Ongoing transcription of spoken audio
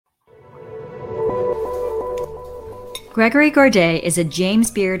Gregory Gourdet is a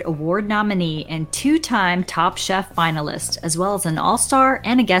James Beard Award nominee and two-time Top Chef finalist, as well as an all-star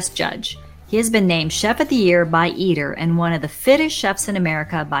and a guest judge. He has been named Chef of the Year by Eater and one of the fittest chefs in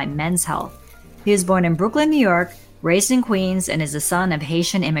America by Men's Health. He was born in Brooklyn, New York, raised in Queens, and is the son of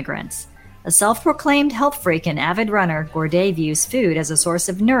Haitian immigrants. A self-proclaimed health freak and avid runner, Gourdet views food as a source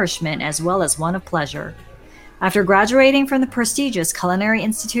of nourishment as well as one of pleasure. After graduating from the prestigious Culinary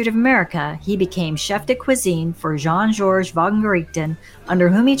Institute of America, he became chef de cuisine for Jean-Georges Vongerichten, under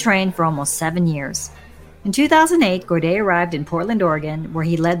whom he trained for almost 7 years. In 2008, Gourdet arrived in Portland, Oregon, where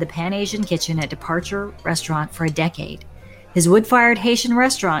he led the Pan-Asian kitchen at Departure Restaurant for a decade. His wood-fired Haitian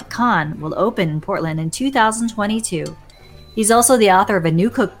restaurant, Khan, will open in Portland in 2022. He's also the author of a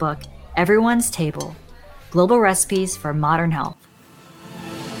new cookbook, Everyone's Table: Global Recipes for Modern Health.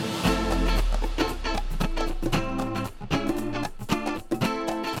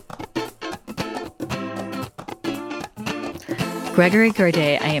 Gregory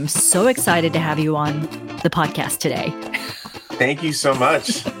Gourdet, I am so excited to have you on the podcast today. Thank you so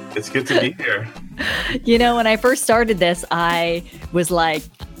much. It's good to be here. You know, when I first started this, I was like,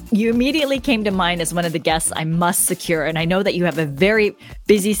 you immediately came to mind as one of the guests I must secure. And I know that you have a very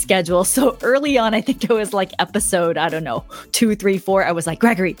busy schedule. So early on, I think it was like episode, 2, 3, 4. I was like,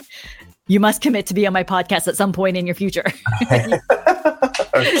 Gregory, you must commit to be on my podcast at some point in your future.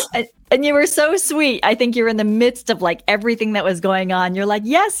 And you were so sweet. I think you're in the midst of like everything that was going on. You're like,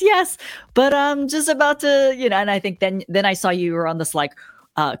 yes, but I'm just about to, and I think then I saw you were on this like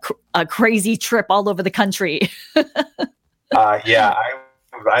a crazy trip all over the country. Yeah,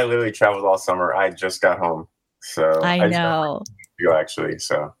 I literally traveled all summer. I just got home. So I know. Actually,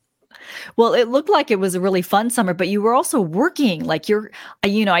 so. Well, it looked like it was a really fun summer, but you were also working. Like I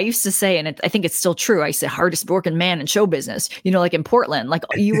used to say, and I think it's still true. I said hardest working man in show business. Like in Portland, like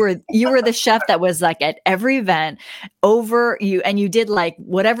you were the chef that was like at every event over you, and you did like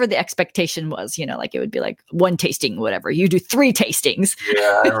whatever the expectation was. Like it would be like one tasting, whatever. You do 3 tastings. Yeah,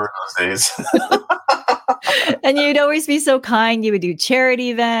 I remember those days. And you'd always be so kind. You would do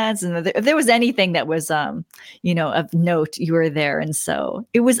charity events, and if there was anything that was, of note, you were there. And so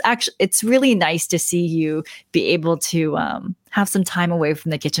it's really nice to see you be able to have some time away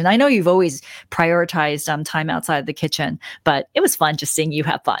from the kitchen. I know you've always prioritized time outside the kitchen, but it was fun just seeing you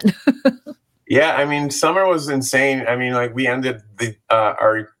have fun. Yeah, I mean, summer was insane. I mean, like we ended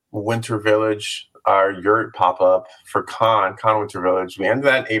our winter village, our yurt pop-up for Khan Winter Village. We ended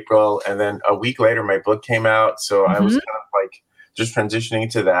that in April, and then a week later my book came out. So I was kind of like just transitioning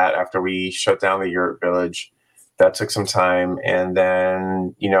to that after we shut down the yurt village. That took some time. And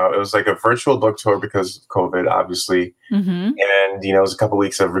then, it was like a virtual book tour because of COVID, obviously. And, it was a couple of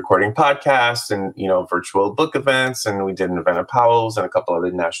weeks of recording podcasts and, virtual book events. And we did an event at Powell's and a couple other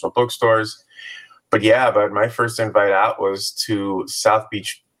national bookstores. But my first invite out was to South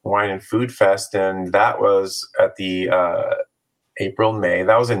Beach Wine and Food Fest, and that was at the May.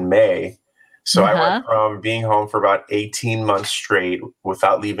 That was in May. So I went from being home for about 18 months straight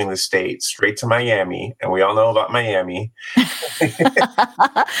without leaving the state, straight to Miami. And we all know about Miami.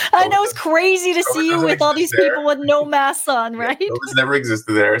 I know, it's crazy to see you with all these people with no masks on, right? Yeah, COVID never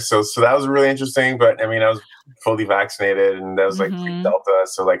existed there. So that was really interesting. But I mean, I was fully vaccinated, and that was like pre-Delta.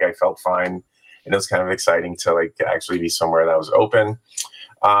 So like I felt fine. And it was kind of exciting to like actually be somewhere that was open.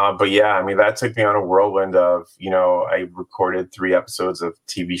 That took me on a whirlwind of, I recorded 3 episodes of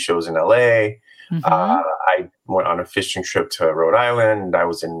TV shows in LA. I went on a fishing trip to Rhode Island. I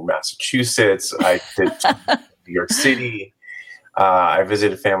was in Massachusetts. I did New York City. I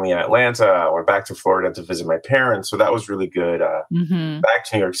visited family in Atlanta. I went back to Florida to visit my parents. So that was really good. Back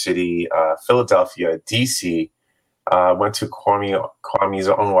to New York City, Philadelphia, DC. Went to Kwame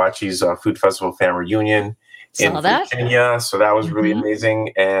Onwuachi's Food Festival Fan Reunion in Virginia. So that was really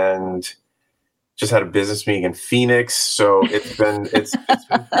amazing. And just had a business meeting in Phoenix. So it's been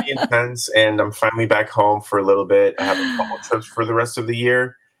pretty intense. And I'm finally back home for a little bit. I have a couple trips for the rest of the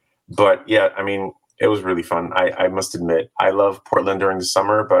year. But yeah, I mean, it was really fun. I must admit, I love Portland during the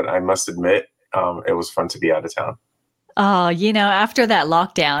summer, but I must admit, it was fun to be out of town. Oh, after that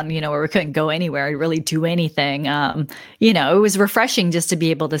lockdown, where we couldn't go anywhere, really do anything, it was refreshing just to be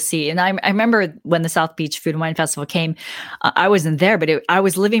able to see. And I remember when the South Beach Food and Wine Festival came, I wasn't there, but I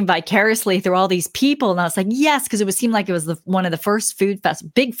was living vicariously through all these people. And I was like, yes, because it would seem like it was one of the first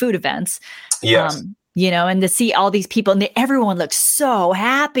big food events. Yes. And to see all these people and everyone looked so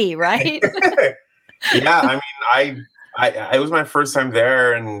happy, right? Yeah. I mean, it was my first time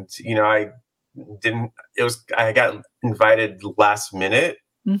there, and, I got invited last minute.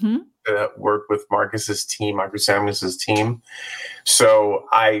 to work with Marcus's team, Marcus Samuels's team. So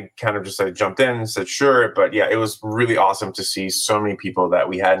I kind of just jumped in and said, sure. But yeah, it was really awesome to see so many people that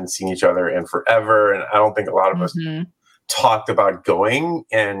we hadn't seen each other in forever. And I don't think a lot of us talked about going.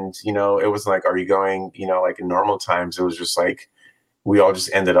 And, it was like, are you going, like in normal times, it was just like, we all just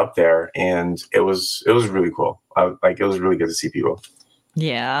ended up there, and it was really cool. It was really good to see people.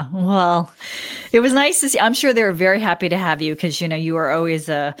 Yeah. Well, it was nice to see. I'm sure they were very happy to have you because, you are always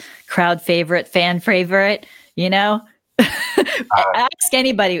a crowd favorite, fan favorite, Ask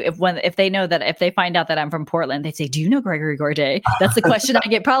anybody if they know that, if they find out that I'm from Portland, they say, do you know Gregory Gourdet? That's the question I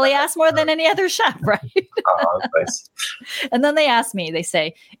get probably asked more than any other chef, right? Oh, that's nice. And then they ask me, they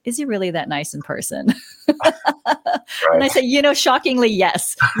say, is he really that nice in person? Right. And I say, shockingly,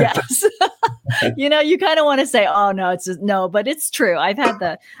 yes. You kind of want to say, oh no, it's just, no, but it's true. I've had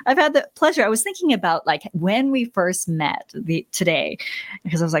the pleasure. I was thinking about like when we first met today,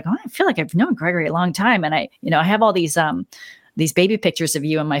 because I was like, oh, I feel like I've known Gregory a long time. And I have all these baby pictures of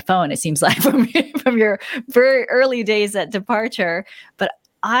you on my phone. It seems like from your very early days at Departure. But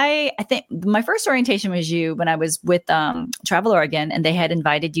I think my first orientation was you when I was with Travel Oregon, and they had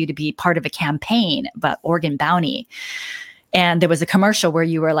invited you to be part of a campaign about Oregon Bounty. And there was a commercial where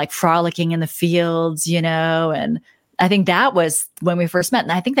you were like frolicking in the fields, and I think that was when we first met.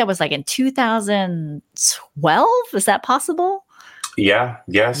 And I think that was like in 2012. Is that possible? Yeah.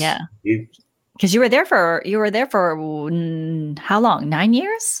 Yes. Yeah. Because you were there for how long? 9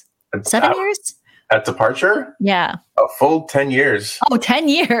 years? 7 years? At Departure? Yeah. A full 10 years. Oh, 10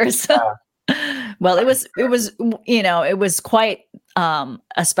 years. Yeah. Well, it was quite a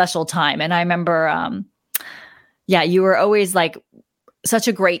special time. And I remember, you were always like such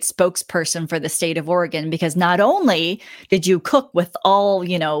a great spokesperson for the state of Oregon, because not only did you cook with all,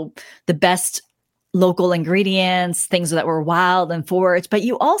 the best local ingredients, things that were wild and foraged, but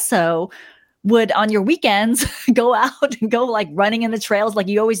you also would on your weekends go out and go like running in the trails. Like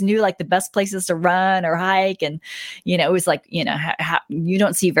you always knew like the best places to run or hike. And, it was like, you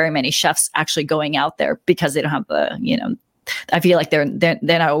don't see very many chefs actually going out there because they don't have the, I feel like they're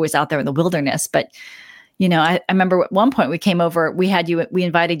not always out there in the wilderness. But, I remember at one point we came over, we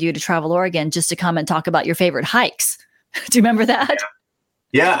invited you to Travel Oregon just to come and talk about your favorite hikes. Do you remember that?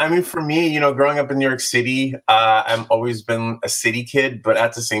 Yeah. I mean, for me, growing up in New York City, I've always been a city kid, but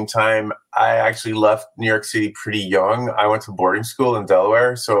at the same time, I actually left New York City pretty young. I went to boarding school in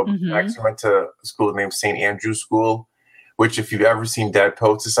Delaware. So I actually went to a school named St. Andrew's School, which if you've ever seen Dead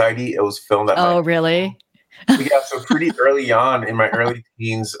Poet Society, it was filmed at really? So pretty early on in my early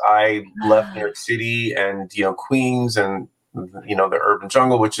teens, I left New York City and, Queens and, the urban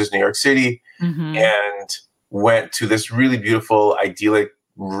jungle, which is New York City, and went to this really beautiful, idyllic,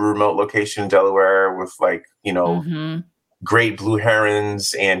 remote location in Delaware with like, great blue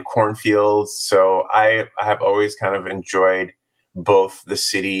herons and cornfields. So I have always kind of enjoyed both the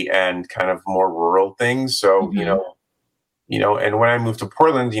city and kind of more rural things. So, and when I moved to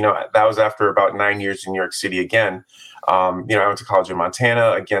Portland, that was after about 9 years in New York City again. I went to college in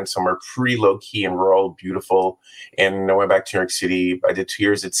Montana, again, somewhere pretty low key and rural, beautiful. And I went back to New York City. I did 2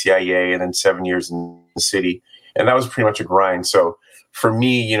 years at CIA and then 7 years in the city. And that was pretty much a grind. So for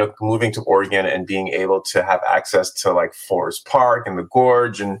me, moving to Oregon and being able to have access to like Forest Park and the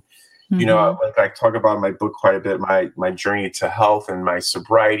Gorge and, like I talk about in my book quite a bit, my journey to health and my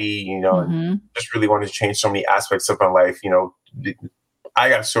sobriety, and just really wanted to change so many aspects of my life. I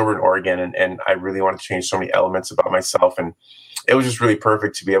got sober in Oregon and I really wanted to change so many elements about myself. And it was just really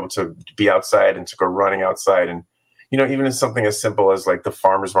perfect to be able to be outside and to go running outside. And, even in something as simple as like the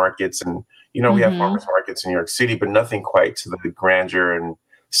farmers markets and, we have farmers markets in New York City, but nothing quite to the grandeur and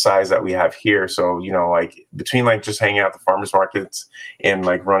size that we have here. So, like between like just hanging out at the farmers markets and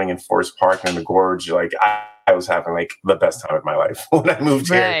like running in Forest Park and the Gorge, like I was having like the best time of my life when I moved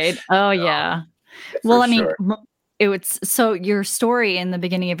here. Right. Oh, yeah. Well, I mean, so your story in the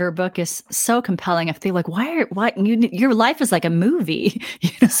beginning of your book is so compelling. I feel like, your life is like a movie,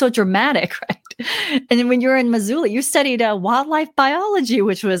 so dramatic, right? And then when you were in Missoula, you studied wildlife biology,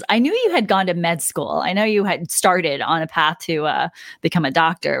 which was, I knew you had gone to med school. I know you had started on a path to become a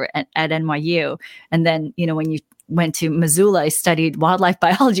doctor at NYU. And then, when you went to Missoula, I studied wildlife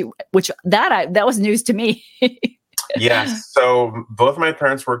biology, which that was news to me. Yes. So both my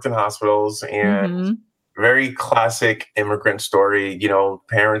parents worked in hospitals and very classic immigrant story.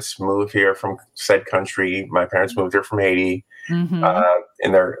 Parents move here from said country. My parents moved here from Haiti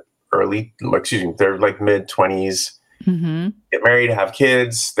in their their like mid 20s, get married, have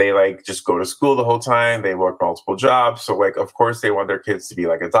kids. They like just go to school the whole time. They work multiple jobs. So like, of course they want their kids to be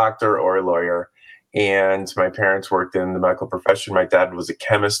like a doctor or a lawyer. and my parents worked in the medical profession. My dad was a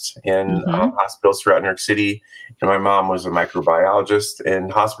chemist in hospitals throughout New York City, and my mom was a microbiologist in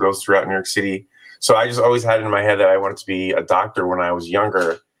hospitals throughout New York City. So I just always had it in my head that I wanted to be a doctor when I was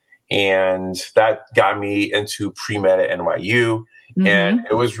younger. And that got me into pre-med at NYU. And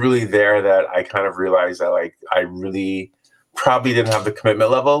it was really there that I kind of realized that like I really probably didn't have the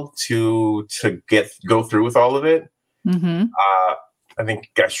commitment level to go through with all of it. I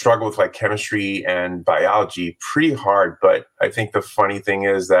think I struggled with like chemistry and biology pretty hard, but I think the funny thing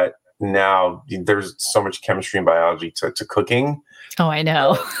is that now there's so much chemistry and biology to cooking. Oh, I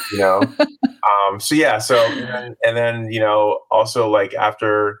know. So yeah, and then also like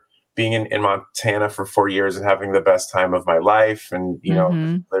after being in Montana for 4 years and having the best time of my life, and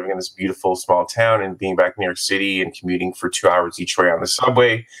living in this beautiful small town, and being back in New York City and commuting for 2 hours each way on the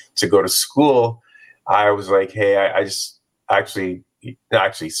subway to go to school, I was like, hey, I just actually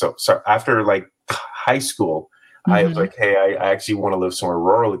so after like high school, I was like, hey, I actually want to live somewhere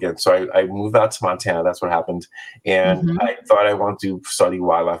rural again. So I moved out to Montana. That's what happened. And I thought I wanted to study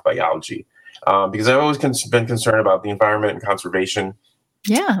wildlife biology because I've always been concerned about the environment and conservation.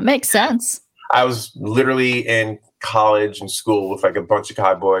 Yeah, makes sense. I was literally in college and school with like a bunch of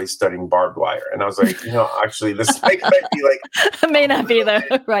cowboys studying barbed wire. And I was like, actually, this might be like... may not be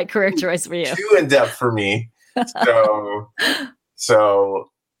the right career choice for you. Too in-depth for me. So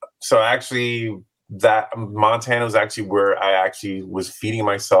actually, that Montana was actually where I actually was feeding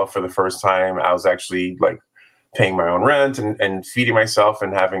myself for the first time. I was actually like paying my own rent and feeding myself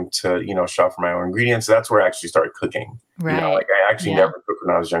and having to, shop for my own ingredients. So that's where I actually started cooking. Right. Like I actually never cooked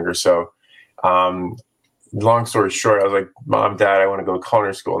when I was younger. So, long story short, I was like, Mom, Dad, I want to go to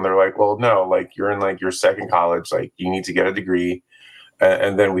culinary school. And they're like, well, no, like you're in like your second college, like you need to get a degree.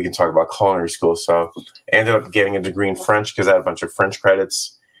 And then we can talk about culinary school. So I ended up getting a degree in French because I had a bunch of French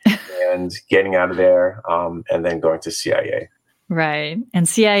credits and getting out of there and then going to CIA. Right. And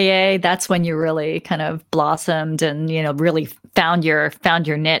CIA, that's when you really kind of blossomed and, really found your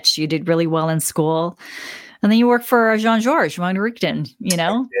niche. You did really well in school. And then you worked for Jean-Georges Vongerichten,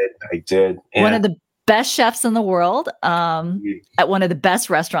 I did. And one of the best chefs in the world at one of the best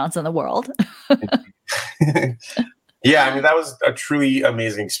restaurants in the world. Yeah, I mean, that was a truly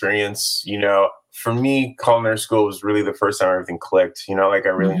amazing experience. For me, culinary school was really the first time everything clicked. Like I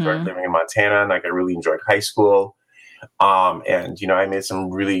really enjoyed living in Montana, and like I really enjoyed high school. And I made some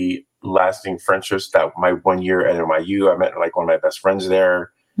really lasting friendships that my 1 year at NYU, I met like one of my best friends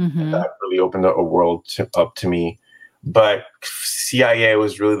there. And that really opened a world up to me. But CIA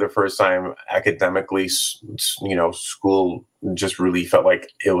was really the first time academically, school just really felt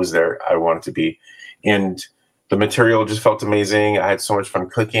like it was there I wanted to be. And the material just felt amazing. I had so much fun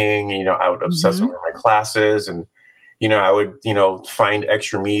cooking. I would obsess over my classes, and I would find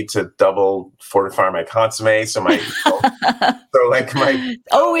extra meat to double fortify my consommé. So my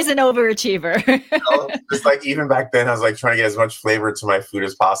always an overachiever. Just like even back then, I was like trying to get as much flavor to my food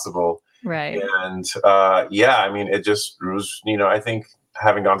as possible. Right. And I mean, it just was. I think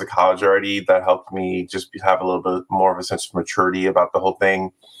having gone to college already, that helped me just have a little bit more of a sense of maturity about the whole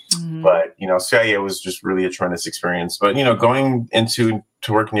thing. But, CIA was just really a tremendous experience. But, going to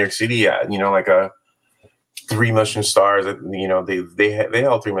work in New York City, like a 3 Michelin stars, they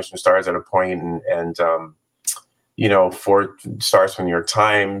held 3 Michelin stars at a point, and 4 stars from New York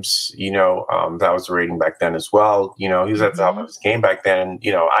Times, that was the rating back then as well. He was at the top of his game back then.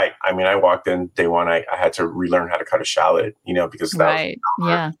 I walked in day one, I had to relearn how to cut a shallot, because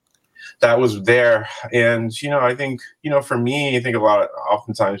that was there. And, I think, for me, I think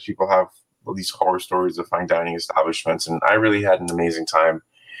oftentimes people have these horror stories of fine dining establishments, and I really had an amazing time.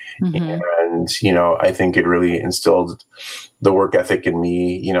 And, I think it really instilled the work ethic in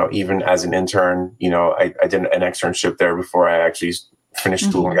me, even as an intern. I did an externship there before I actually finished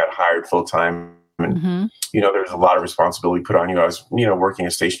school and got hired full time. And, there's a lot of responsibility put on you. I was, working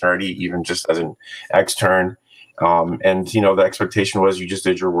as stationary, even just as an extern. And, the expectation was you just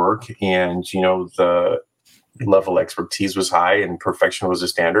did your work, and, the level of expertise was high and perfection was the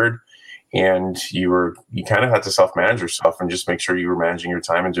standard. And you kind of had to self-manage yourself and just make sure you were managing your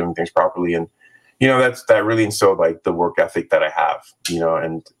time and doing things properly. And, that really instilled like the work ethic that I have,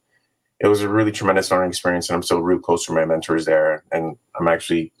 and it was a really tremendous learning experience. And I'm still really close to my mentors there. And I'm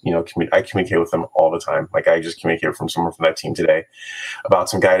actually, I communicate with them all the time. Like I just communicated from someone from that team today about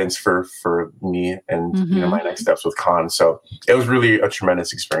some guidance for me and, my next steps with Khan. So it was really a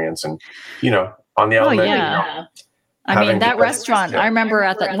tremendous experience. And, on the element, I mean, that restaurant, I remember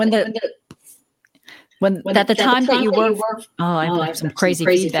at the, when at the time that you worked, I have some crazy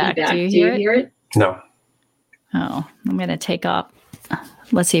feedback. Do you hear it? No. Oh, I'm going to take off.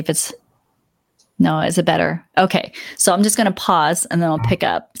 Let's see if it's, No, is it better? Okay. So I'm just going to pause and then I'll pick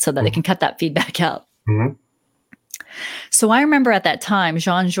up so that they can cut that feedback out. Mm-hmm. So I remember at that time,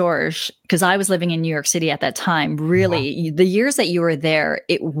 Jean-Georges, because I was living in New York City at that time, really, the years that you were there,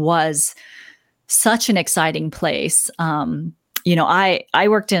 it was such an exciting place. I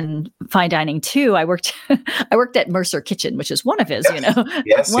worked in fine dining too. I worked at Mercer Kitchen, which is one of his,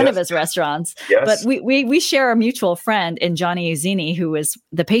 one of his restaurants. Yes. But we share a mutual friend in Johnny Uzzini, who was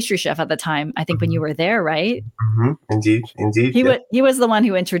the pastry chef at the time. I think when you were there, right? Mm-hmm. Indeed. He was the one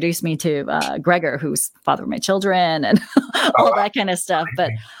who introduced me to Gregor, who's father of my children, and all that kind of stuff. But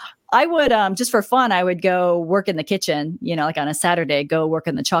I would, just for fun, I would go work in the kitchen, like on a Saturday, go work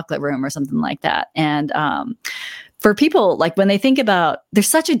in the chocolate room or something like that. And for people, like when they think about, there's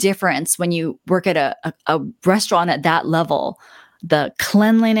such a difference when you work at a restaurant at that level, the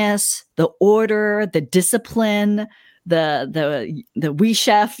cleanliness, the order, the discipline, the wee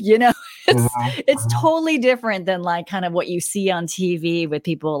chef, it's totally different than like kind of what you see on TV with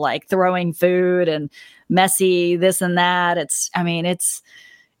people like throwing food and messy, this and that.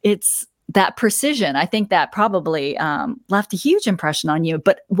 It's that precision. I think that probably left a huge impression on you.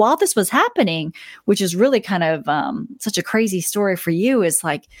 But while this was happening, which is really kind of such a crazy story for you, is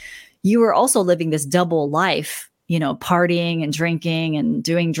like you were also living this double life, partying and drinking and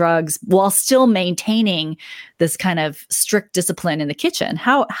doing drugs while still maintaining this kind of strict discipline in the kitchen.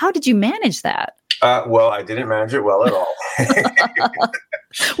 How did you manage that? Well, I didn't manage it well at all.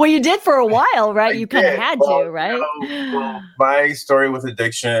 Well, you did for a while, right? You kind of had to, right? Well, my story with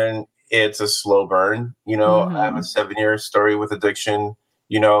addiction, it's a slow burn. I have a 7-year story with addiction.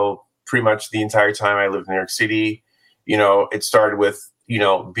 Pretty much the entire time I lived in New York City. It started with,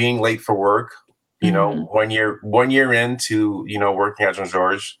 being late for work. 1 year into, working at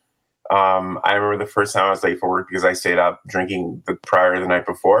Jean-Georges. I remember the first time I was late for work because I stayed up drinking the night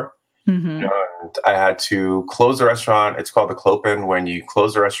before. And I had to close the restaurant. It's called the Clopen, when you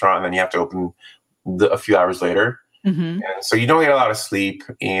close the restaurant and then you have to open a few hours later. And so you don't get a lot of sleep.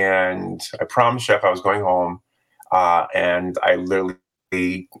 And I promised Chef I was going home. And I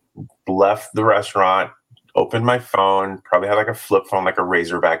literally left the restaurant, opened my phone, probably had like a flip phone, like a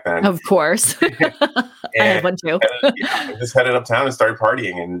Razor back then. Of course. I had one too. I just headed uptown and started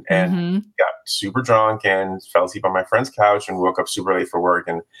partying and got super drunk and fell asleep on my friend's couch and woke up super late for work.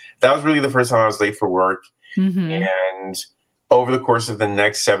 And that was really the first time I was late for work. And over the course of the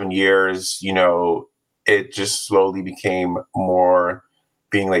next 7 years, it just slowly became more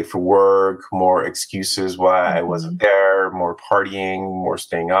being late for work, more excuses why I wasn't there, more partying, more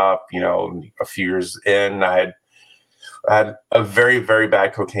staying up. A few years in, I had a very, very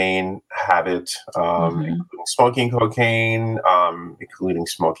bad cocaine habit, including smoking cocaine, including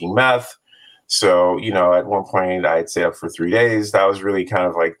smoking meth. So, at one point I'd stay up for 3 days. That was really kind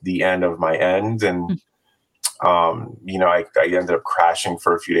of like the end of my end. And, I ended up crashing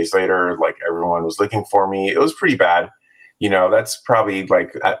for a few days later. Like everyone was looking for me. It was pretty bad. That's probably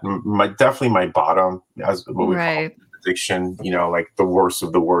like definitely my bottom, as what we call addiction, like the worst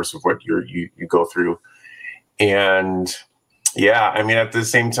of what you go through. And at the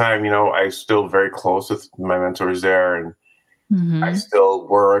same time, I was still very close with my mentors there, and I still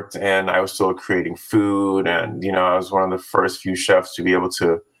worked and I was still creating food. And, I was one of the first few chefs to be able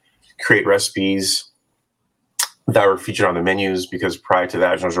to create recipes that were featured on the menus, because prior to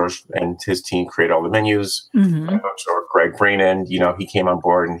that, Jean-Georges and his team created all the menus. I'm sure Greg Brainin, he came on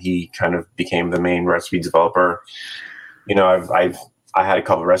board and he kind of became the main recipe developer. I had a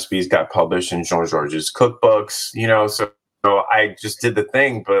couple of recipes got published in Jean-Georges' cookbooks, so I just did the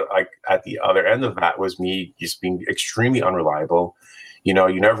thing. But like at the other end of that was me just being extremely unreliable. You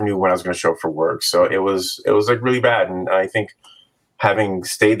never knew when I was going to show up for work. So it was like really bad. And I think having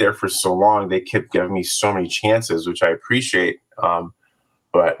stayed there for so long, they kept giving me so many chances, which I appreciate.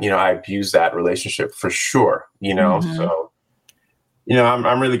 But I abused that relationship for sure, so,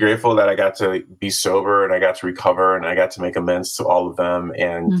 I'm really grateful that I got to be sober and I got to recover and I got to make amends to all of them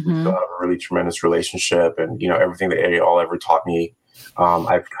and still have a really tremendous relationship. And, everything that they all ever taught me,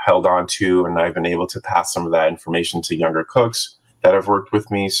 I've held on to, and I've been able to pass some of that information to younger cooks that have worked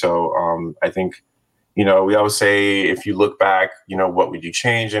with me. So I think, we always say, if you look back, what would you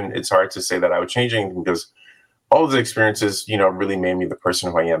change? And it's hard to say that I would change anything, because all of the experiences, really made me the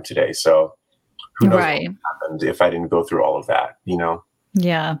person who I am today. So who knows what happened if I didn't go through all of that,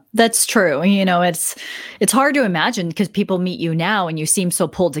 Yeah, that's true. It's hard to imagine, because people meet you now and you seem so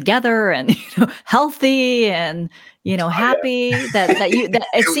pulled together and healthy and happy that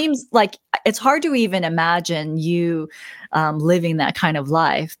it seems like it's hard to even imagine you living that kind of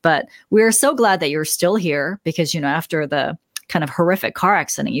life. But we're so glad that you're still here, because after the kind of horrific car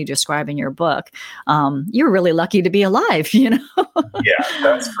accident you describe in your book. You're really lucky to be alive, you know? Yeah,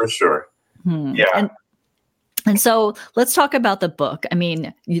 that's for sure. Yeah. And so let's talk about the book. I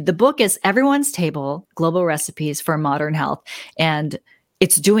mean, the book is Everyone's Table, Global Recipes for Modern Health. And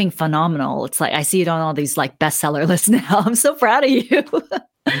it's doing phenomenal. It's like, I see it on all these like bestseller lists now. I'm so proud of you. Thank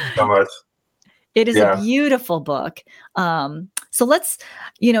you so much. It is a beautiful book. So let's,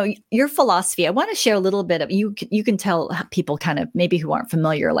 your philosophy. I want to share a little bit of, you can tell people kind of maybe who aren't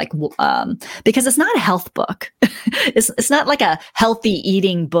familiar, like, because it's not a health book. It's not like a healthy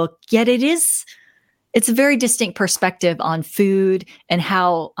eating book, yet it's a very distinct perspective on food and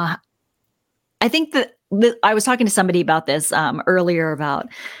how, I think that I was talking to somebody about this earlier about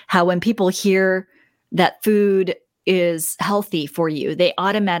how when people hear that food is healthy for you, they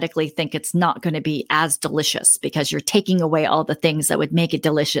automatically think it's not going to be as delicious because you're taking away all the things that would make it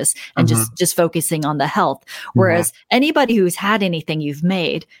delicious and just focusing on the health. Whereas anybody who's had anything you've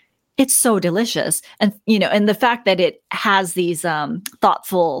made, it's so delicious. And, and the fact that it has these that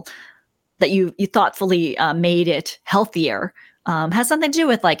you thoughtfully made it healthier has something to do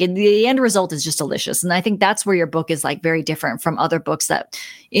with like the end result is just delicious. And I think that's where your book is like very different from other books that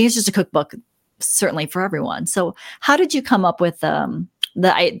it's just a cookbook, certainly for everyone. So how did you come up with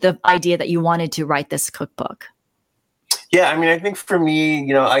the idea that you wanted to write this cookbook? Yeah, I mean, I think for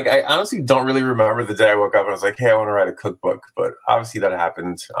me, I honestly don't really remember the day I woke up and I was like, hey, I want to write a cookbook. But obviously that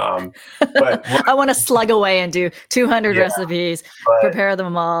happened. But I want to slug away and do 200 recipes, prepare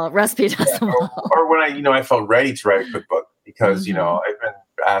them all, recipe test them all. Or when I felt ready to write a cookbook because, I've been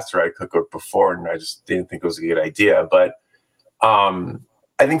asked to write a cookbook before and I just didn't think it was a good idea. But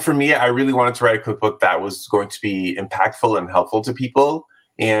I think for me, I really wanted to write a cookbook that was going to be impactful and helpful to people.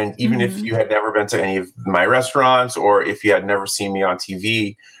 And even if you had never been to any of my restaurants or if you had never seen me on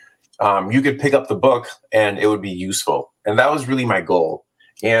TV, you could pick up the book and it would be useful. And that was really my goal.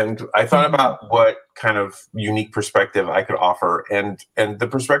 And I thought about what kind of unique perspective I could offer. And the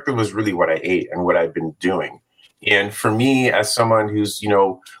perspective was really what I ate and what I'd been doing. And for me, as someone who's,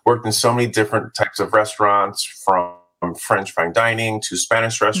 worked in so many different types of restaurants, from French fine dining to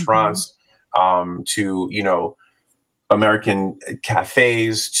Spanish restaurants, to, American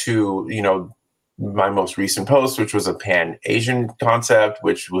cafes to, my most recent post, which was a pan-Asian concept,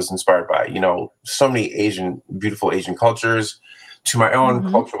 which was inspired by, so many beautiful Asian cultures, to my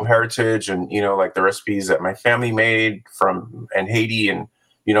own cultural heritage and, like the recipes that my family made and Haiti and,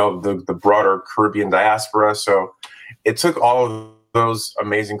 the broader Caribbean diaspora. So it took all of those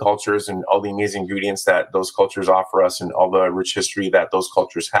amazing cultures and all the amazing ingredients that those cultures offer us and all the rich history that those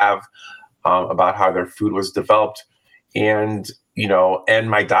cultures have about how their food was developed. And, and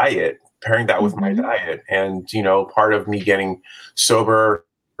my diet, pairing that with my diet. And, part of me getting sober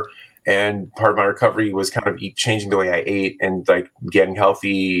and part of my recovery was kind of changing the way I ate and like getting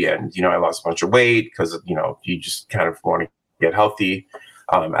healthy. And, I lost a bunch of weight because, you just kind of want to get healthy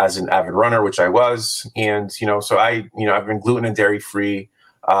as an avid runner, which I was. And, so I've been gluten and dairy free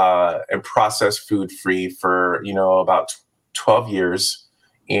and processed food free for, about 12 years.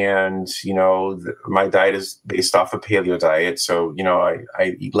 And, my diet is based off a paleo diet. So,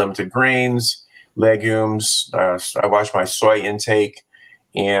 I eat limited grains, legumes. I watch my soy intake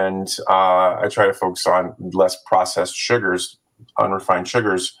and I try to focus on less processed sugars, unrefined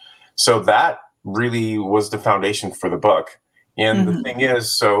sugars. So that really was the foundation for the book. And the thing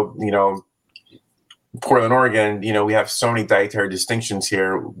is, so, Portland, Oregon, we have so many dietary distinctions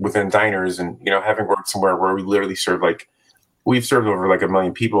here within diners and, having worked somewhere where we literally serve we've served over like 1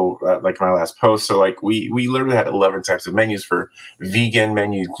 million people, like my last post. So like we literally had 11 types of menus for vegan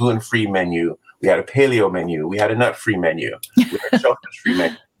menu, gluten-free menu. We had a paleo menu. We had a nut-free menu. We had a shellfish-free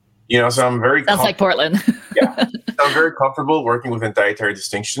menu. So I'm very sounds like Portland. Yeah, I'm very comfortable working within dietary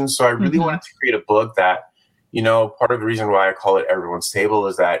distinctions. So I really wanted to create a book that, part of the reason why I call it Everyone's Table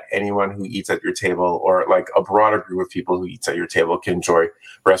is that anyone who eats at your table or like a broader group of people who eats at your table can enjoy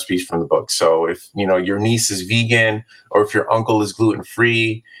recipes from the book. So if, your niece is vegan or if your uncle is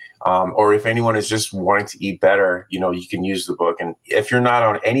gluten-free, or if anyone is just wanting to eat better, you can use the book. And if you're not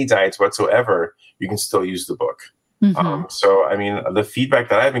on any diets whatsoever, you can still use the book. So, I mean, the feedback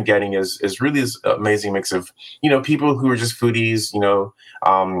that I've been getting is really this amazing mix of, people who are just foodies,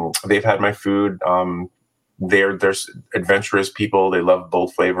 they've had my food, they're adventurous people. They love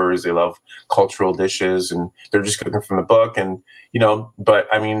bold flavors. They love cultural dishes, and they're just cooking from the book. And but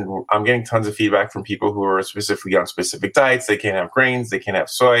I mean, I'm getting tons of feedback from people who are specifically on specific diets. They can't have grains. They can't have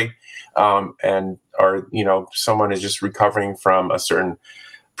soy, and are someone is just recovering from a certain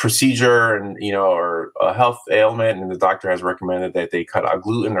procedure and or a health ailment, and the doctor has recommended that they cut out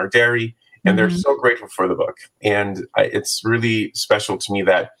gluten or dairy. And they're so grateful for the book. And it's really special to me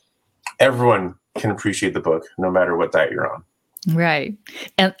that everyone can appreciate the book, no matter what diet you're on. Right.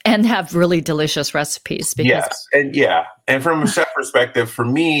 And have really delicious recipes. Yes. And from a chef perspective, for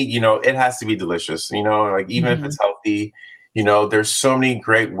me, it has to be delicious, like even if it's healthy, there's so many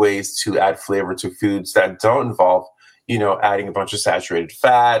great ways to add flavor to foods that don't involve, adding a bunch of saturated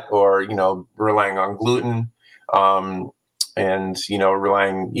fat or, relying on gluten. And,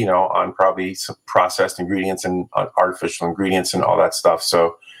 relying, on probably some processed ingredients and artificial ingredients and all that stuff.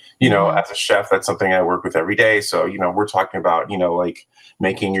 So, as a chef, that's something I work with every day. So, we're talking about, like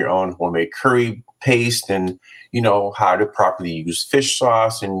making your own homemade curry paste and, how to properly use fish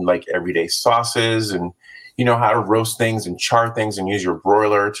sauce and like everyday sauces and, how to roast things and char things and use your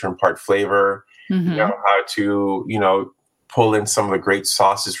broiler to impart flavor, how to, pull in some of the great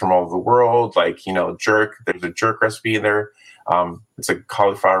sauces from all over the world, like, jerk. There's a jerk recipe in there. It's a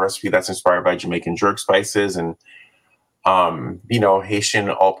cauliflower recipe that's inspired by Jamaican jerk spices and, Haitian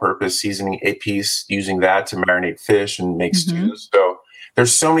all-purpose seasoning épices, using that to marinate fish and make stews. So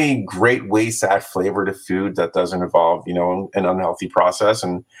there's so many great ways to add flavor to food that doesn't involve, an unhealthy process.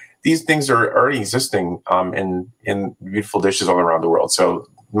 And these things are already existing in beautiful dishes all around the world. So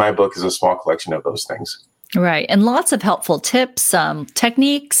my book is a small collection of those things. Right. And lots of helpful tips,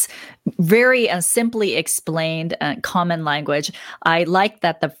 techniques, very simply explained, common language. I like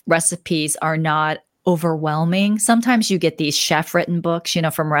that the recipes are not overwhelming. Sometimes you get these chef written books,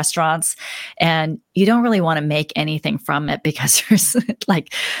 from restaurants, and you don't really want to make anything from it because there's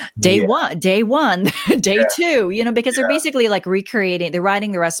like day one, day 2, because they're basically like they're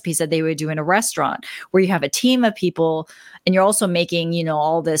writing the recipes that they would do in a restaurant where you have a team of people and you're also making,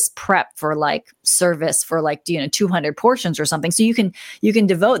 all this prep for like service for like, 200 portions or something. So you can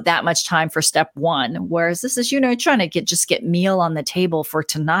devote that much time for step 1. Whereas this is, trying to get meal on the table for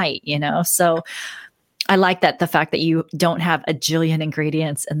tonight, So I like that, the fact that you don't have a jillion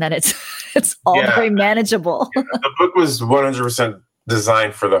ingredients and that it's all very manageable. The book was 100%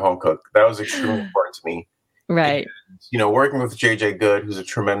 designed for the home cook. That was extremely important to me. Right. And, working with JJ Good, who's a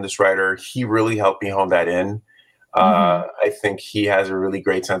tremendous writer, he really helped me hone that in. I think he has a really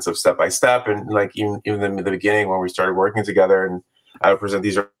great sense of step by step. And like even in the beginning when we started working together and I would present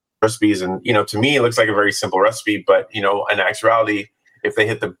these recipes and, to me, it looks like a very simple recipe, but, in actuality, if they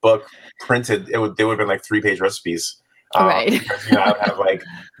hit the book printed, they would have been like 3-page recipes. Right. Because, I would have like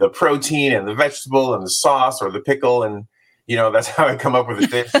the protein and the vegetable and the sauce or the pickle. And, that's how I come up with a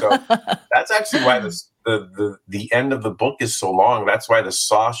dish. So that's actually why the end of the book is so long. That's why the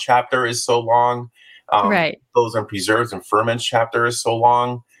sauce chapter is so long. Right. Those and preserves and ferments chapter is so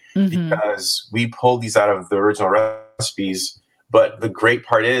long because we pulled these out of the original recipes. But the great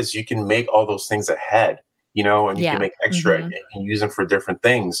part is you can make all those things ahead. And you can make extra and use them for different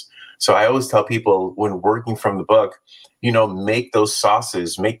things. So I always tell people when working from the book, make those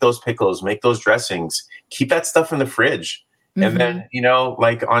sauces, make those pickles, make those dressings, keep that stuff in the fridge. And then,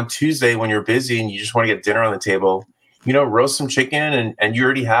 like on Tuesday when you're busy and you just want to get dinner on the table, roast some chicken and you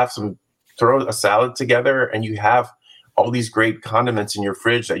already have throw a salad together and you have all these great condiments in your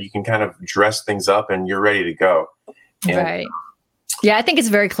fridge that you can kind of dress things up and you're ready to go. Right. Yeah, I think it's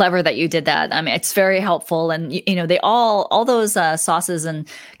very clever that you did that. I mean, it's very helpful. And, they all those sauces and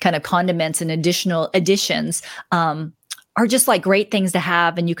kind of condiments and additional additions are just like great things to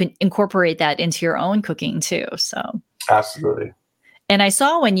have. And you can incorporate that into your own cooking too. So absolutely. And I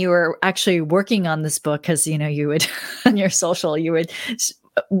saw when you were actually working on this book, because, you would on your social,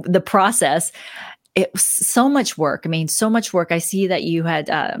 the process. It was so much work. I mean, so much work. I see that you had,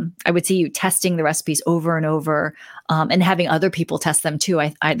 I would see you testing the recipes over and over and having other people test them too.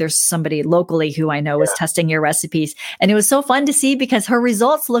 There's somebody locally who I know was testing your recipes and it was so fun to see because her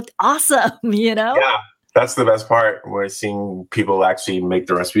results looked awesome, Yeah, that's the best part. We're seeing people actually make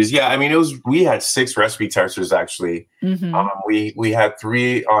the recipes. Yeah, I mean, we had 6 recipe testers actually. We had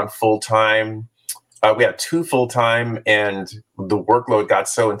 3 on full time. We had 2 full-time and the workload got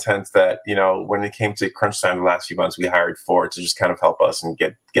so intense that, when it came to crunch time the last few months, we hired 4 to just kind of help us and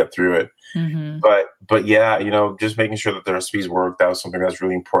get through it. But yeah, just making sure that the recipes work, that was something that's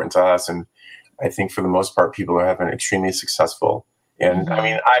really important to us. And I think for the most part, people are having extremely successful. And I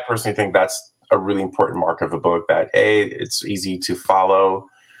mean, I personally think that's a really important mark of a book that A, it's easy to follow.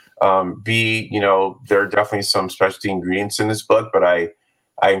 B, there are definitely some specialty ingredients in this book, but I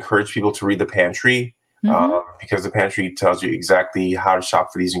encourage people to read the pantry because the pantry tells you exactly how to shop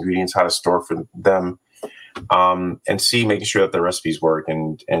for these ingredients, how to store for them, and C, making sure that the recipes work.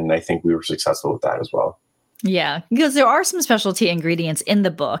 And I think we were successful with that as well. Yeah, because there are some specialty ingredients in the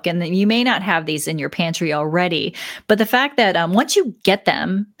book, and then you may not have these in your pantry already. But the fact that once you get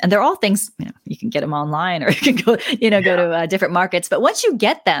them, and they're all things, you can get them online, or you can go, go to different markets. But once you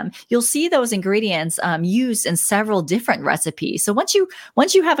get them, you'll see those ingredients used in several different recipes. So once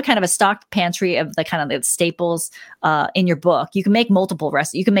you have a kind of a stocked pantry of the kind of the staples in your book, you can make multiple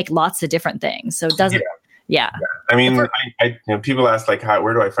recipes. You can make lots of different things. So it doesn't. Yeah. I mean, people ask like,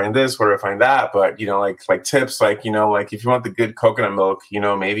 where do I find this? Where do I find that? But, like tips, like, like if you want the good coconut milk,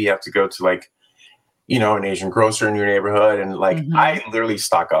 maybe you have to go to like, an Asian grocer in your neighborhood. And like, I literally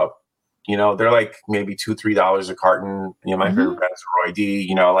stock up, they're like maybe $2-3 a carton. My favorite brand is Roy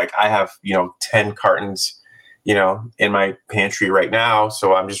D, like I have, 10 cartons, in my pantry right now.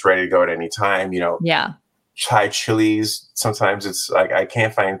 So I'm just ready to go at any time, Thai chilies. Sometimes it's like, I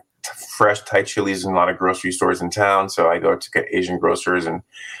can't find fresh Thai chilies in a lot of grocery stores in town, so I go to Asian grocers and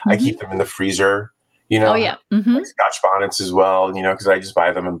I keep them in the freezer. Like Scotch bonnets as well. Because I just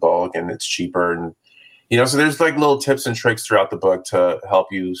buy them in bulk and it's cheaper, and so there's like little tips and tricks throughout the book to help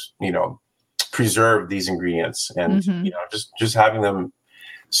you, preserve these ingredients and just having them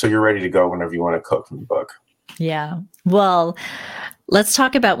so you're ready to go whenever you want to cook from the book. Yeah. Well, let's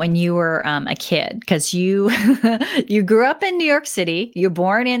talk about when you were a kid, because you you grew up in New York City. You're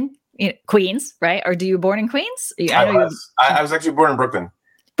born in Queens, right? Or you were born in Queens? I was actually born in Brooklyn.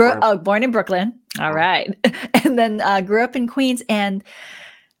 Born in Brooklyn. All right. And then grew up in Queens. And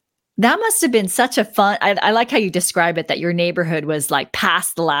that must have been such a fun. I like how you describe it, that your neighborhood was like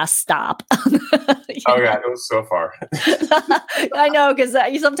past the last stop. Yeah, it was so far. I know, because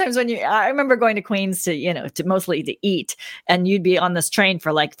sometimes I remember going to Queens to mostly to eat, and you'd be on this train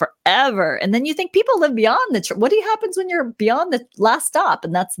for like forever, and then you think people live beyond the. What happens when you're beyond the last stop?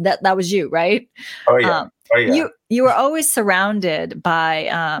 And that was you, right? Oh yeah. You were always surrounded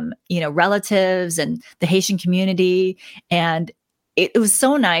by relatives and the Haitian community, and it was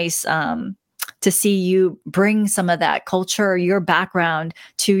so nice to see you bring some of that culture, your background,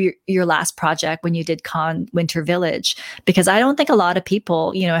 to your last project when you did Con Winter Village, because I don't think a lot of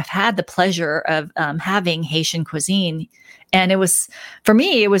people, have had the pleasure of having Haitian cuisine. And it was, for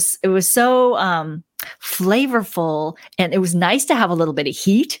me, it was so flavorful, and it was nice to have a little bit of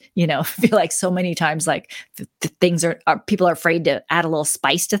heat. I feel like so many times, like the things are people are afraid to add a little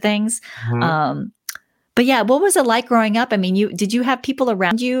spice to things. But yeah, what was it like growing up? I mean, did you have people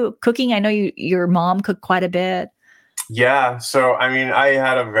around you cooking? I know your mom cooked quite a bit. Yeah. So, I mean, I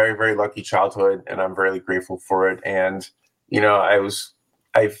had a very, very lucky childhood, and I'm very grateful for it. And,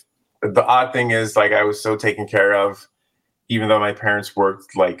 the odd thing is, like, I was so taken care of, even though my parents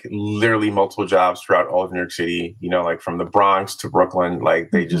worked like literally multiple jobs throughout all of New York City, like from the Bronx to Brooklyn,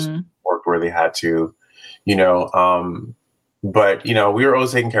 like they just worked where they had to, but, we were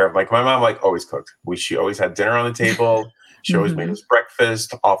always taken care of. Like my mom, like always cooked. She always had dinner on the table. She always made us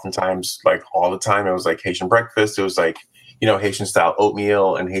breakfast. Oftentimes, like all the time, it was like Haitian breakfast. It was like, Haitian style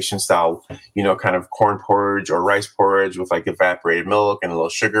oatmeal and Haitian style, kind of corn porridge or rice porridge with like evaporated milk and a little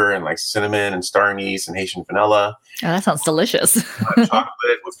sugar and like cinnamon and star anise and Haitian vanilla. Oh, that sounds delicious.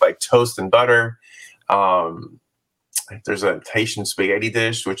 Chocolate with like toast and butter. There's a Haitian spaghetti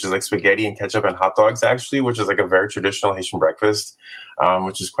dish, which is like spaghetti and ketchup and hot dogs, actually, which is like a very traditional Haitian breakfast,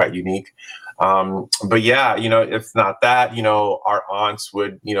 which is quite unique. But yeah, if not that, our aunts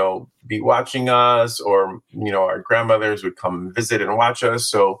would, be watching us, or, our grandmothers would come visit and watch us.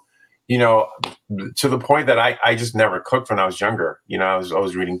 So, to the point that I just never cooked when I was younger. I was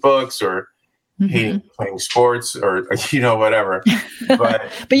always reading books or hating playing sports or whatever,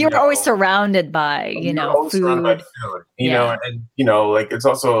 but you were always surrounded by food. Surrounded by food, and like it's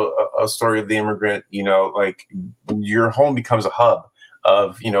also a story of the immigrant. Like your home becomes a hub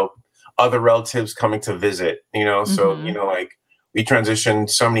of other relatives coming to visit. So like we transitioned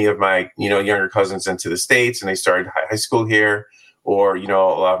so many of my younger cousins into the States, and they started high school here, or a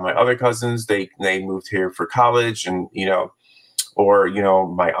lot of my other cousins they moved here for college, and or,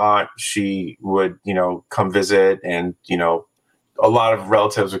 my aunt, she would, come visit, and, a lot of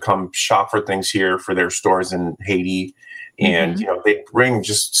relatives would come shop for things here for their stores in Haiti. And, they bring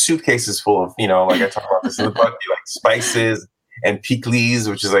just suitcases full of, like I talk about this in the book, like spices and pickles,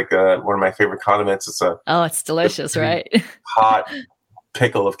 which is like one of my favorite condiments. It's delicious, right? Hot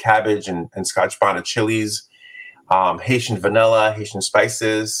pickle of cabbage and Scotch bonnet chilies, Haitian vanilla, Haitian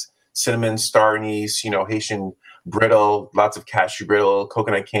spices, cinnamon, star anise, Haitian brittle, lots of cashew brittle,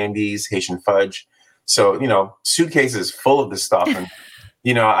 coconut candies, Haitian fudge. So, suitcases full of this stuff. And,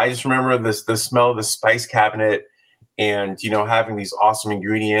 I just remember the smell of the spice cabinet, and, having these awesome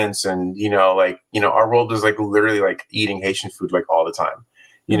ingredients, and, our world was like literally like eating Haitian food like all the time.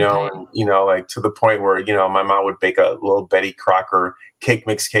 and, like to the point where, my mom would bake a little Betty Crocker cake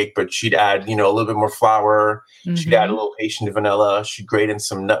mix cake, but she'd add, a little bit more flour. She'd add a little Haitian vanilla. She'd grate in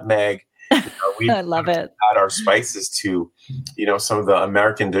some nutmeg. We I love it. Add our spices to, some of the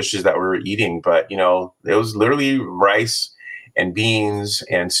American dishes that we were eating. But, it was literally rice and beans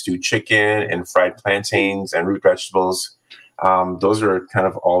and stewed chicken and fried plantains and root vegetables. Those are kind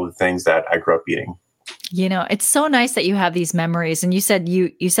of all the things that I grew up eating. It's so nice that you have these memories. And you said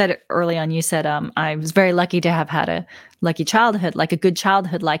it early on, you said, I was very lucky to have had a lucky childhood, like a good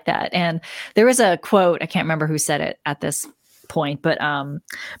childhood like that. And there was a quote, I can't remember who said it at this point, but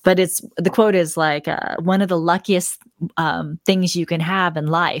the quote is like, one of the luckiest things you can have in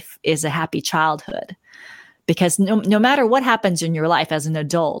life is a happy childhood, because no matter what happens in your life as an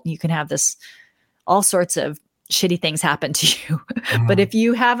adult, you can have all sorts of shitty things happen to you. But if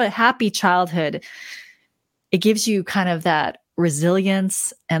you have a happy childhood, it gives you kind of that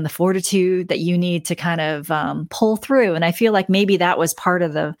resilience and the fortitude that you need to kind of pull through. And I feel like maybe that was part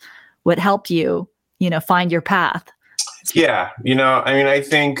of what helped you, find your path. Yeah. I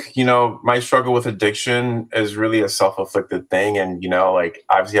think, my struggle with addiction is really a self-afflicted thing. And, like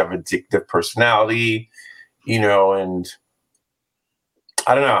obviously I have addictive personality, and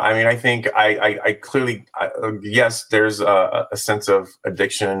I don't know. I think I clearly, yes, there's a sense of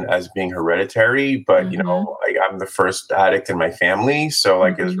addiction as being hereditary, but, I'm the first addict in my family. So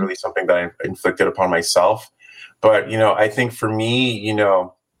like, it's really something that I inflicted upon myself. But, I think for me,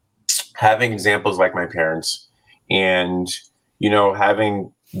 having examples like my parents and,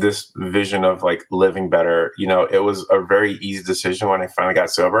 having this vision of like living better, it was a very easy decision when I finally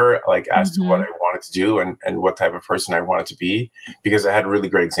got sober, like as to what I wanted to do and what type of person I wanted to be, because I had really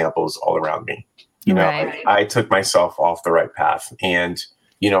great examples all around me. I took myself off the right path, and,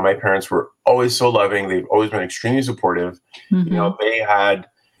 my parents were always so loving. They've always been extremely supportive. They had,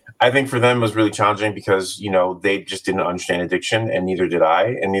 I think for them it was really challenging because, they just didn't understand addiction, and neither did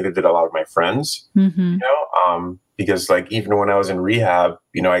I, and neither did a lot of my friends, because like, even when I was in rehab,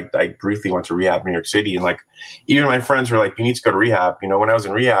 I briefly went to rehab in New York City, and like, even my friends were like, you need to go to rehab. When I was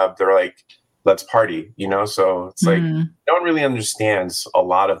in rehab, they're like, let's party, so it's like, no one really understands a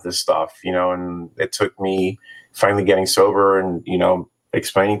lot of this stuff, and it took me finally getting sober and,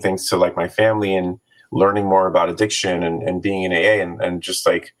 explaining things to like my family and learning more about addiction and being in AA and just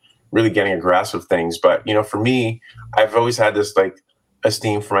like really getting a grasp of things. But, for me, I've always had this like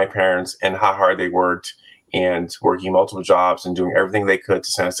esteem for my parents and how hard they worked, and working multiple jobs and doing everything they could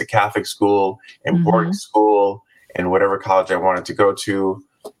to send us to Catholic school and boarding school and whatever college I wanted to go to.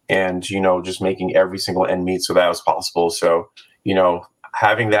 And, just making every single end meet so that was possible. So,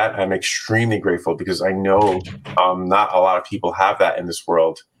 having that, I'm extremely grateful, because I know not a lot of people have that in this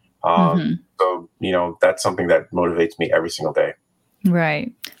world. So, that's something that motivates me every single day.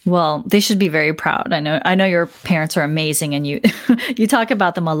 Right. Well, they should be very proud. I know your parents are amazing, and you you talk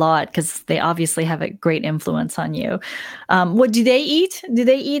about them a lot because they obviously have a great influence on you. What do they eat? Do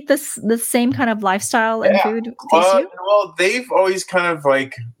they eat the same kind of lifestyle and food as you? Well, they've always kind of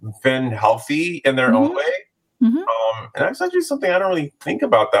like been healthy in their own way. And that's actually something I don't really think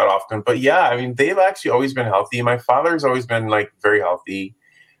about that often. But yeah, they've actually always been healthy. My father's always been like very healthy.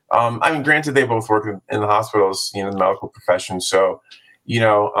 Granted, they both work in the hospitals, the medical profession. So, they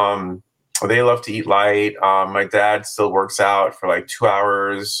love to eat light. My dad still works out for like 2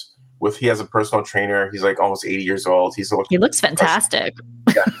 hours. He has a personal trainer. He's like almost 80 years old. He looks fantastic.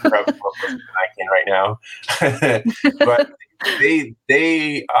 Yeah, probably more than I can right now. But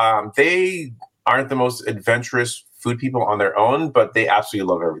they aren't the most adventurous food people on their own, but they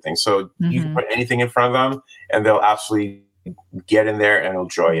absolutely love everything. So you can put anything in front of them, and they'll absolutely get in there and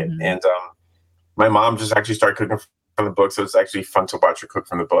enjoy it. And my mom just actually started cooking from the book, so it's actually fun to watch her cook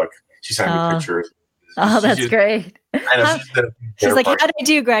from the book. She sent me pictures. That's great. I know, she's like, how do I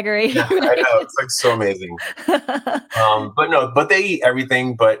do, Gregory? Yeah, I know, it's like so amazing. But they eat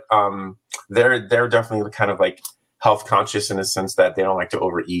everything, but they're definitely kind of like health conscious in the sense that they don't like to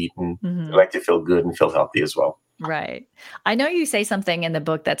overeat, and they like to feel good and feel healthy as well. Right. I know you say something in the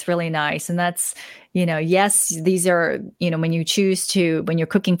book that's really nice. And that's, yes, these are, when you choose to, when you're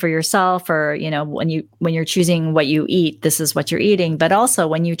cooking for yourself, or, when you're choosing what you eat, this is what you're eating. But also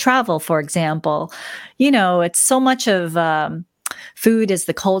when you travel, for example, it's so much of, food is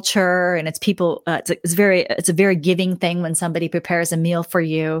the culture, and it's people, it's a very giving thing when somebody prepares a meal for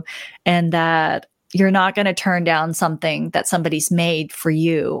you, and that you're not going to turn down something that somebody's made for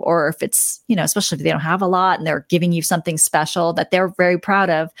you, or if it's, especially if they don't have a lot and they're giving you something special that they're very proud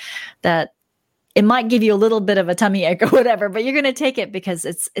of, that it might give you a little bit of a tummy ache or whatever, but you're going to take it because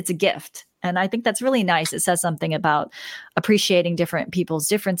it's a gift. And I think that's really nice. It says something about appreciating different people's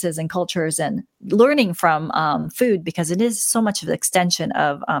differences and cultures and learning from food, because it is so much of an extension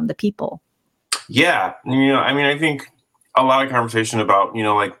of the people. Yeah. I mean, I think a lot of conversation about,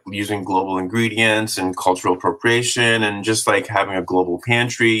 like using global ingredients and cultural appropriation and just like having a global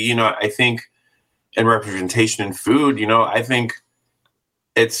pantry, I think, and representation in food, I think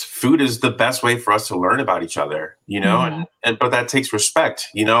food is the best way for us to learn about each other, but that takes respect,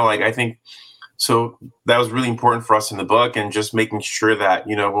 like I think, so that was really important for us in the book, and just making sure that,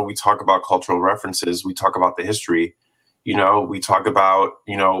 when we talk about cultural references, we talk about the history, we talk about,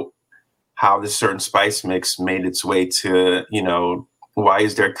 how this certain spice mix made its way to, why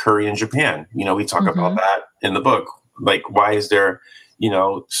is there curry in Japan? We talk about that in the book. Like, why is there,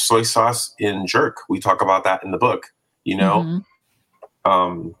 soy sauce in jerk? We talk about that in the book,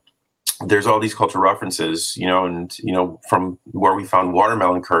 there's all these cultural references, and, from where we found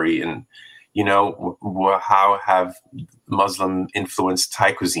watermelon curry and, how have Muslim influenced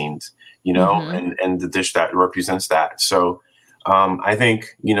Thai cuisines, and the dish that represents that. So I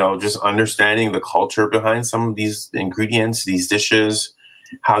think, just understanding the culture behind some of these ingredients, these dishes,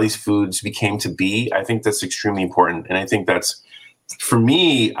 how these foods became to be, I think that's extremely important. And I think for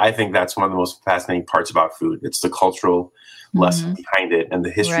me, I think that's one of the most fascinating parts about food. It's the cultural lesson behind it and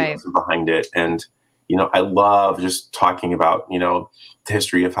the history lesson behind it. And, I love just talking about, the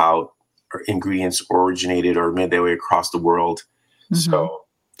history of how ingredients originated or made their way across the world. So,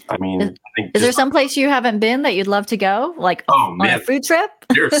 I mean, is there some place you haven't been that you'd love to go? Like on a food trip?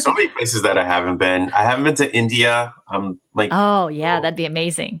 There are so many places that I haven't been. I haven't been to India. Oh yeah, that'd be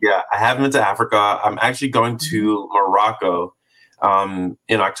amazing. Yeah. I haven't been to Africa. I'm actually going to Morocco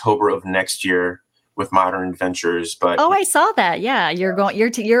in October of next year with Modern Adventures. But I saw that. Yeah. You're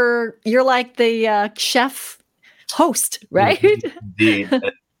like the chef host, right? Indeed.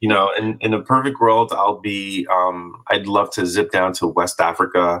 In a perfect world, I'd love to zip down to West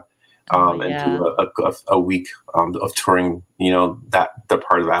Africa and do a week of touring, the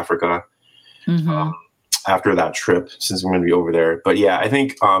part of Africa after that trip, since I'm going to be over there. But yeah, I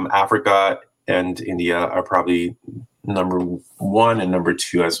think Africa and India are probably number 1 and number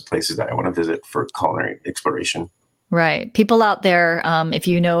 2 as places that I want to visit for culinary exploration. Right. People out there, if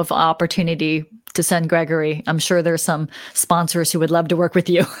you know of opportunity to send Gregory, I'm sure there's some sponsors who would love to work with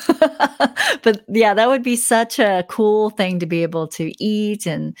you. But yeah, that would be such a cool thing to be able to eat.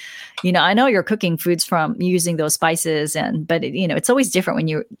 And, I know you're cooking foods from using those spices, but it's always different when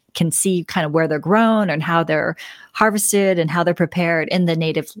you can see kind of where they're grown and how they're harvested and how they're prepared in the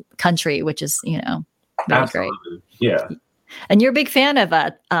native country, which is, really Absolutely. great. Yeah. And you're a big fan of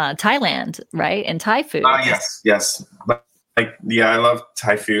Thailand, right? And Thai food. Yes. I love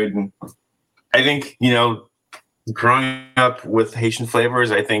Thai food. And I think, growing up with Haitian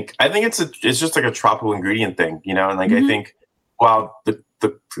flavors, I think it's just like a tropical ingredient thing, and I think while the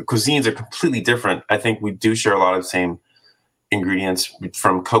cuisines are completely different, I think we do share a lot of the same ingredients,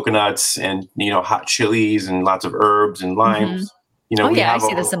 from coconuts and, hot chilies and lots of herbs and limes. I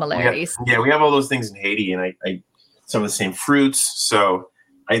see the similarities. We have all those things in Haiti, and I some of the same fruits. So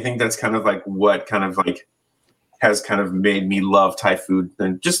I think that's kind of like what kind of like has kind of made me love Thai food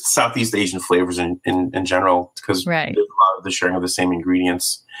and just Southeast Asian flavors in general, because there's a lot of the sharing of the same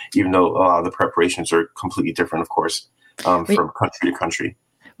ingredients, even though a lot of the preparations are completely different, of course, from country to country.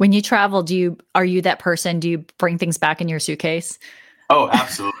 When you travel, are you that person? Do you bring things back in your suitcase? Oh,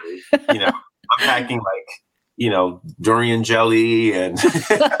 absolutely. I'm packing durian jelly and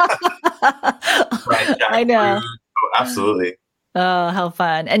I know. Fruit. Oh, absolutely. Oh, how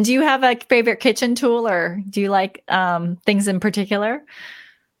fun. And do you have a favorite kitchen tool, or do you like things in particular?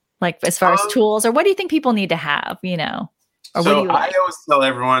 Like as far as tools, or what do you think people need to have, Or so what do you like? I always tell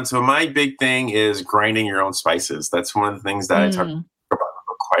everyone, so my big thing is grinding your own spices. That's one of the things that I talk about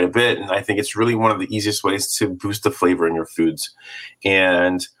quite a bit. And I think it's really one of the easiest ways to boost the flavor in your foods.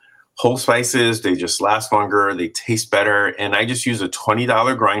 And whole spices, they just last longer, they taste better. And I just use a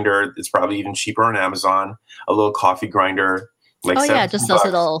 $20 grinder. It's probably even cheaper on Amazon, a little coffee grinder. Just those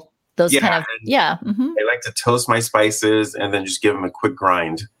little, kind of, I like to toast my spices and then just give them a quick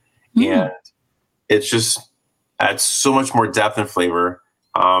grind. And it's just adds so much more depth and flavor.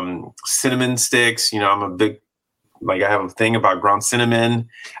 Cinnamon sticks, I'm a big, I have a thing about ground cinnamon.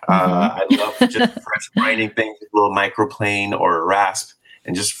 I love just fresh grinding things, a little microplane or a rasp,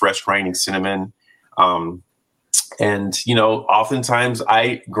 and just fresh grinding cinnamon. Oftentimes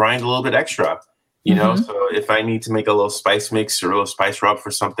I grind a little bit extra. So if I need to make a little spice mix or a little spice rub for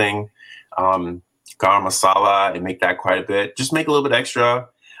something, garam masala, and make that quite a bit, just make a little bit extra.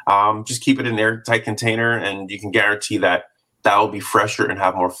 Just keep it in an airtight container, and you can guarantee that will be fresher and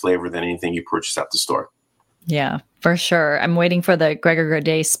have more flavor than anything you purchase at the store. Yeah, for sure. I'm waiting for the Gregor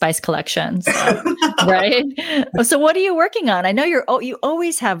Godet spice collection. So, right? So what are you working on? I know you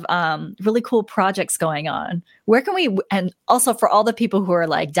always have really cool projects going on. Where can we, and also for all the people who are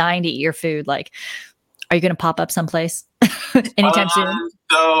like dying to eat your food, like, are you going to pop up someplace anytime soon?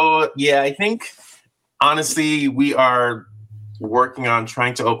 So yeah, I think honestly, we are working on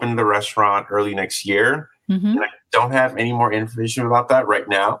trying to open the restaurant early next year. And I don't have any more information about that right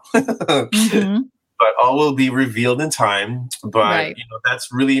now. But all will be revealed in time. But that's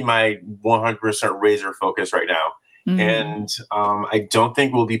really my 100% razor focus right now. And I don't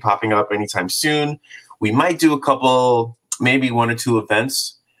think we'll be popping up anytime soon. We might do a couple, maybe 1 or 2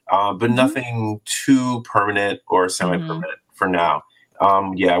 events, but nothing too permanent or semi-permanent for now.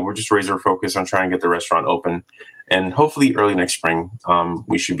 We're just razor focused on trying to get the restaurant open, and hopefully early next spring,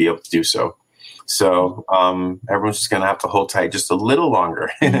 we should be able to do so. So everyone's just going to have to hold tight just a little longer.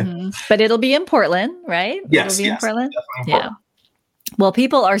 But it'll be in Portland, right? Yes, it'll be in Portland. Yeah. Well,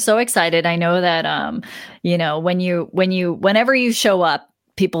 people are so excited. I know that whenever you show up,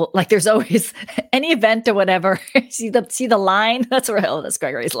 people like there's always any event or whatever. see the line. That's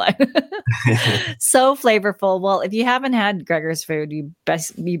Gregory's line. So flavorful. Well, if you haven't had Gregor's food, you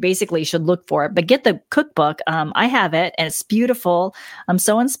basically should look for it. But get the cookbook. I have it, and it's beautiful. I'm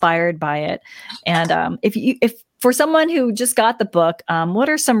so inspired by it. And if for someone who just got the book, what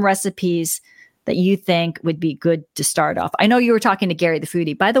are some recipes that you think would be good to start off? I know you were talking to Gary the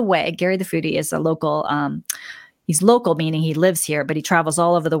Foodie. By the way, Gary the Foodie is a local. He's local, meaning he lives here, but he travels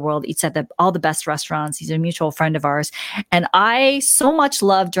all over the world, eats at all the best restaurants. He's a mutual friend of ours. And I so much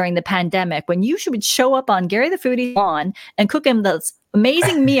loved during the pandemic when you would show up on Gary the Foodie's lawn and cook him this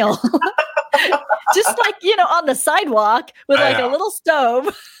amazing meal, just like, on the sidewalk with like a little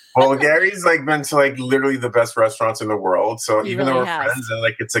stove. Well, Gary's been to literally the best restaurants in the world. So even though we're friends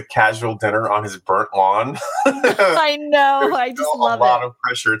and it's a casual dinner on his burnt lawn, I know. I just love it. A lot of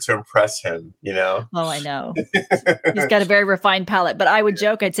pressure to impress him, Oh, I know. He's got a very refined palate. But I would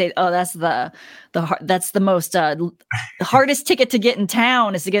joke, I'd say, oh, that's the most hardest ticket to get in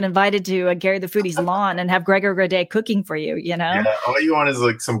town is to get invited to Gary the Foodie's lawn and have Gregor Godet cooking for you. Yeah, all you want is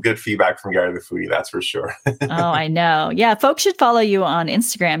some good feedback from Gary the Foodie. That's for sure. Oh, I know. Yeah, folks should follow you on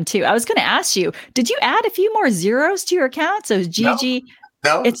Instagram too. I was going to ask you, did you add a few more zeros to your account? So GG.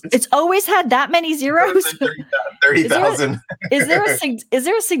 No. It's always had that many zeros. 30,000. Is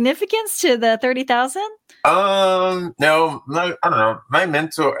there a significance to the 30,000? No, I don't know. My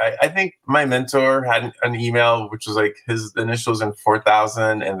mentor, I think my mentor had an email which was his initials in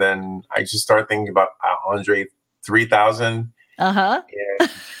 4,000, and then I just started thinking about Andre 3,000. Uh-huh.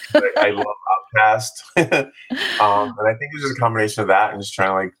 And I love Outcast. And I think it was just a combination of that and just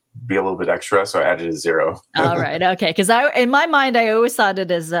trying to be a little bit extra, so I added a 0. All right, okay. Because in my mind, I always thought it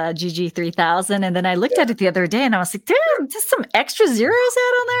as GG 3000, and then I looked at it the other day, and I was like, "Damn, just some extra zeros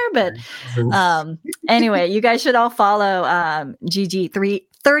add on there." But anyway, you guys should all follow GG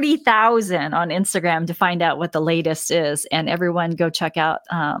 30,000 on Instagram to find out what the latest is, and everyone go check out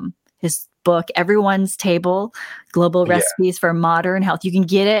his book, Everyone's Table: Global Recipes for Modern Health. You can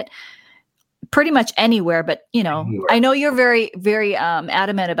get it pretty much anywhere, but I know you're very, very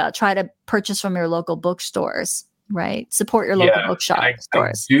adamant about try to purchase from your local bookstores, right? Support your local bookshop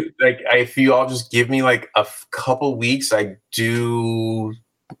stores. I do, if you all just give me a couple weeks, I do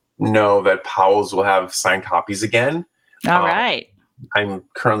know that Powell's will have signed copies again. All right. I'm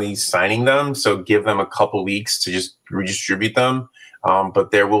currently signing them, so give them a couple weeks to just redistribute them.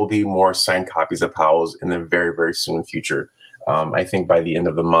 But there will be more signed copies of Powell's in the very, very soon future. I think by the end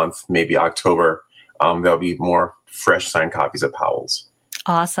of the month, maybe October, there'll be more fresh signed copies of Powell's.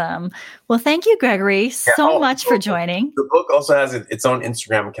 Awesome. Well, thank you, Gregory, so much for joining. The book also has its own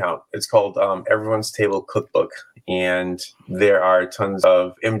Instagram account. It's called Everyone's Table Cookbook. And there are tons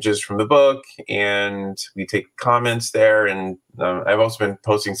of images from the book, and we take comments there. And I've also been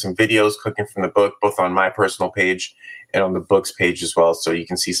posting some videos cooking from the book, both on my personal page and on the book's page as well. So you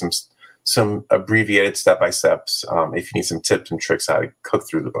can see some abbreviated step-by-steps if you need some tips and tricks how to cook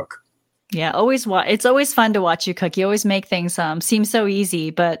through the book. Yeah, it's always fun to watch you cook. You always make things seem so easy,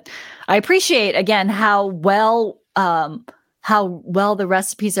 but I appreciate again how well the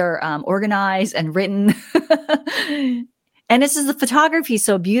recipes are organized and written. And this is the photography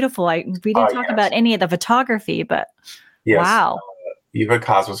so beautiful. We didn't talk about any of the photography, but wow. Eva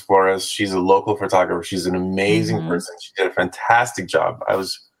Cosmos Flores, she's a local photographer. She's an amazing person. She did a fantastic job. I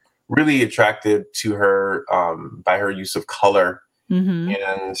was really attracted to her by her use of color.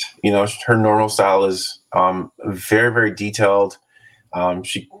 And, her normal style is very, very detailed.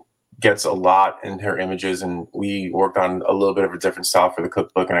 She gets a lot in her images, and we worked on a little bit of a different style for the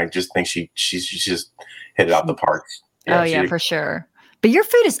cookbook. And I just think she just hit it out the park. Yeah, for sure. But your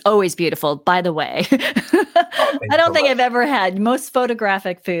food is always beautiful, by the way. I don't think I've ever had most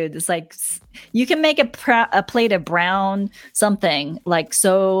photographic food. It's like you can make a plate of brown something like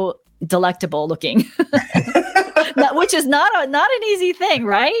so delectable looking, which is not an easy thing,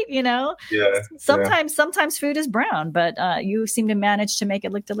 right? You know, sometimes food is brown, but you seem to manage to make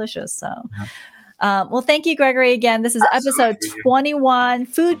it look delicious. So. Well, thank you, Gregory. Again, this is episode 21.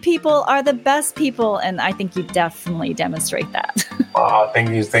 Food people are the best people, and I think you definitely demonstrate that. Thank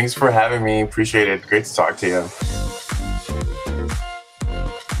you. Thanks for having me. Appreciate it. Great to talk to you.